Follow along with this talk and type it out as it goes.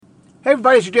Hey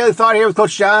everybody, it's your Daily Thought here with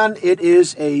Coach John. It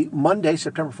is a Monday,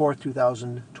 September 4th,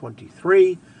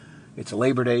 2023. It's a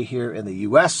Labor Day here in the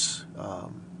U.S.,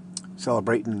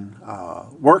 celebrating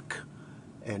work,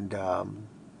 and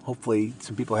hopefully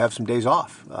some people have some days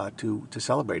off to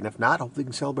celebrate. And if not, hopefully you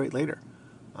can celebrate later.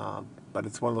 But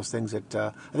it's one of those things that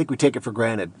I think we take it for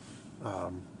granted.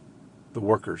 The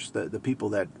workers, the people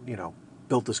that,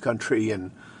 built this country and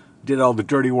did all the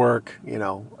dirty work,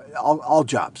 all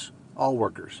jobs. All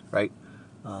workers, right,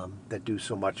 that do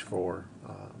so much for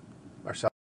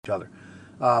ourselves and each other.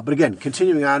 But again,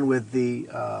 continuing on with the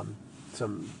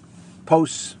some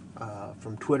posts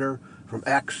from Twitter, from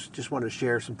X, just wanted to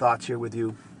share some thoughts here with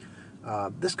you.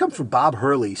 This comes from Bob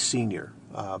Hurley Sr.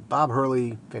 Bob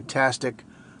Hurley, fantastic,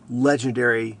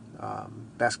 legendary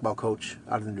basketball coach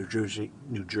out of New Jersey.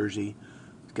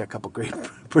 He's got a couple great,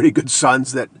 pretty good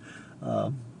sons that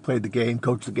played the game,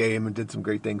 coached the game, and did some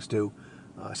great things too.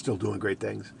 Still doing great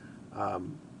things.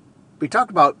 We talked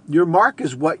about your mark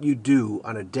is what you do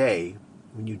on a day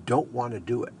when you don't want to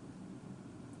do it.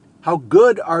 How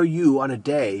good are you on a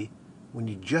day when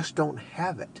you just don't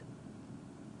have it?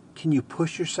 Can you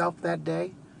push yourself that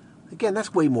day? Again,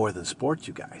 that's way more than sports,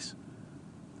 you guys.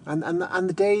 On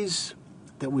the days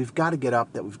that we've got to get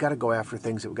up, that we've got to go after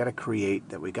things, that we've got to create,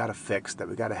 that we've got to fix, that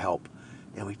we've got to help,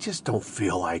 and we just don't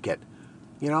feel like it,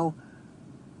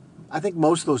 I think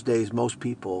most of those days, most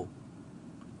people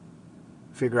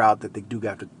figure out that they do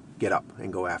have to get up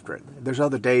and go after it. There's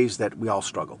other days that we all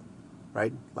struggle,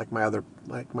 right? Like my other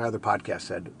podcast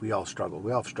said, we all struggle.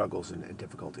 We all have struggles and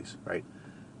difficulties, right?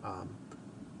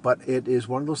 But it is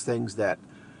one of those things that,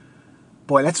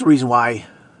 boy, that's the reason why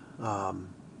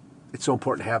it's so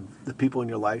important to have the people in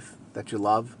your life that you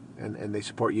love and they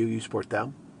support you, you support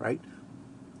them, right?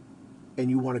 And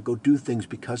you want to go do things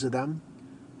because of them.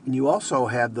 And you also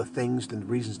have the things and the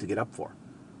reasons to get up for.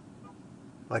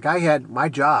 Like I had my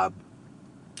job,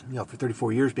 for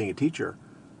 34 years being a teacher,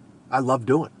 I love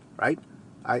doing, right?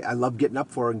 I love getting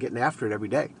up for it and getting after it every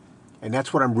day. And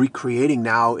that's what I'm recreating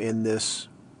now in this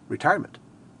retirement.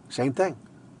 Same thing.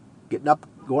 Getting up,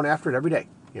 going after it every day.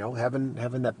 Having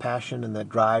that passion and that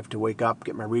drive to wake up,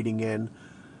 get my reading in,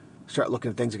 start looking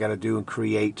at things I got to do and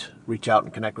create, reach out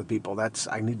and connect with people.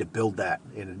 I need to build that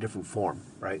in a different form,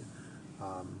 right?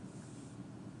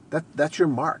 That's your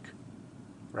mark,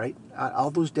 right? All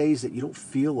those days that you don't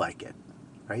feel like it,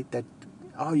 right?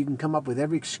 You can come up with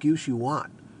every excuse you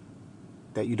want,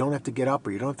 that you don't have to get up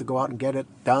or you don't have to go out and get it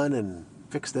done and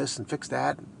fix this and fix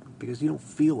that because you don't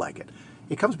feel like it.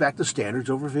 It comes back to standards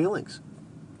over feelings.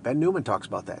 Ben Newman talks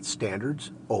about that,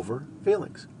 standards over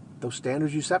feelings. Those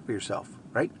standards you set for yourself,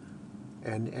 right?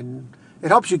 And it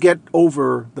helps you get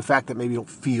over the fact that maybe you don't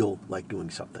feel like doing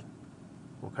something,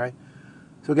 okay?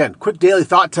 So again, quick daily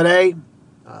thought today,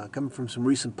 coming from some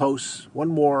recent posts. One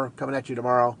more coming at you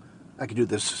tomorrow. I could do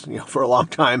this, for a long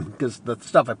time because the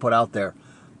stuff I put out there.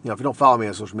 If you don't follow me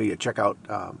on social media, check out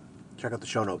the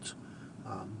show notes.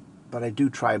 But I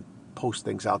do try and post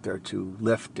things out there to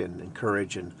lift and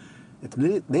encourage, and it's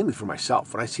mainly for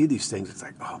myself. When I see these things, it's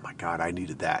like, oh my God, I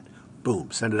needed that.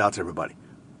 Boom, send it out to everybody,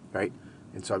 right?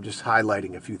 And so I'm just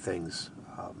highlighting a few things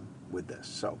with this.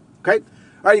 So, okay.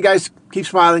 All right, you guys, keep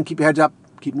smiling, keep your heads up.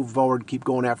 Keep moving forward, keep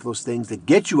going after those things that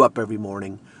get you up every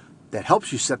morning, that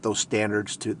helps you set those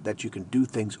standards that you can do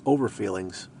things over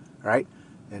feelings, all right?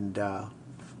 And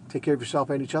take care of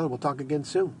yourself and each other. We'll talk again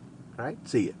soon, all right?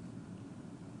 See you.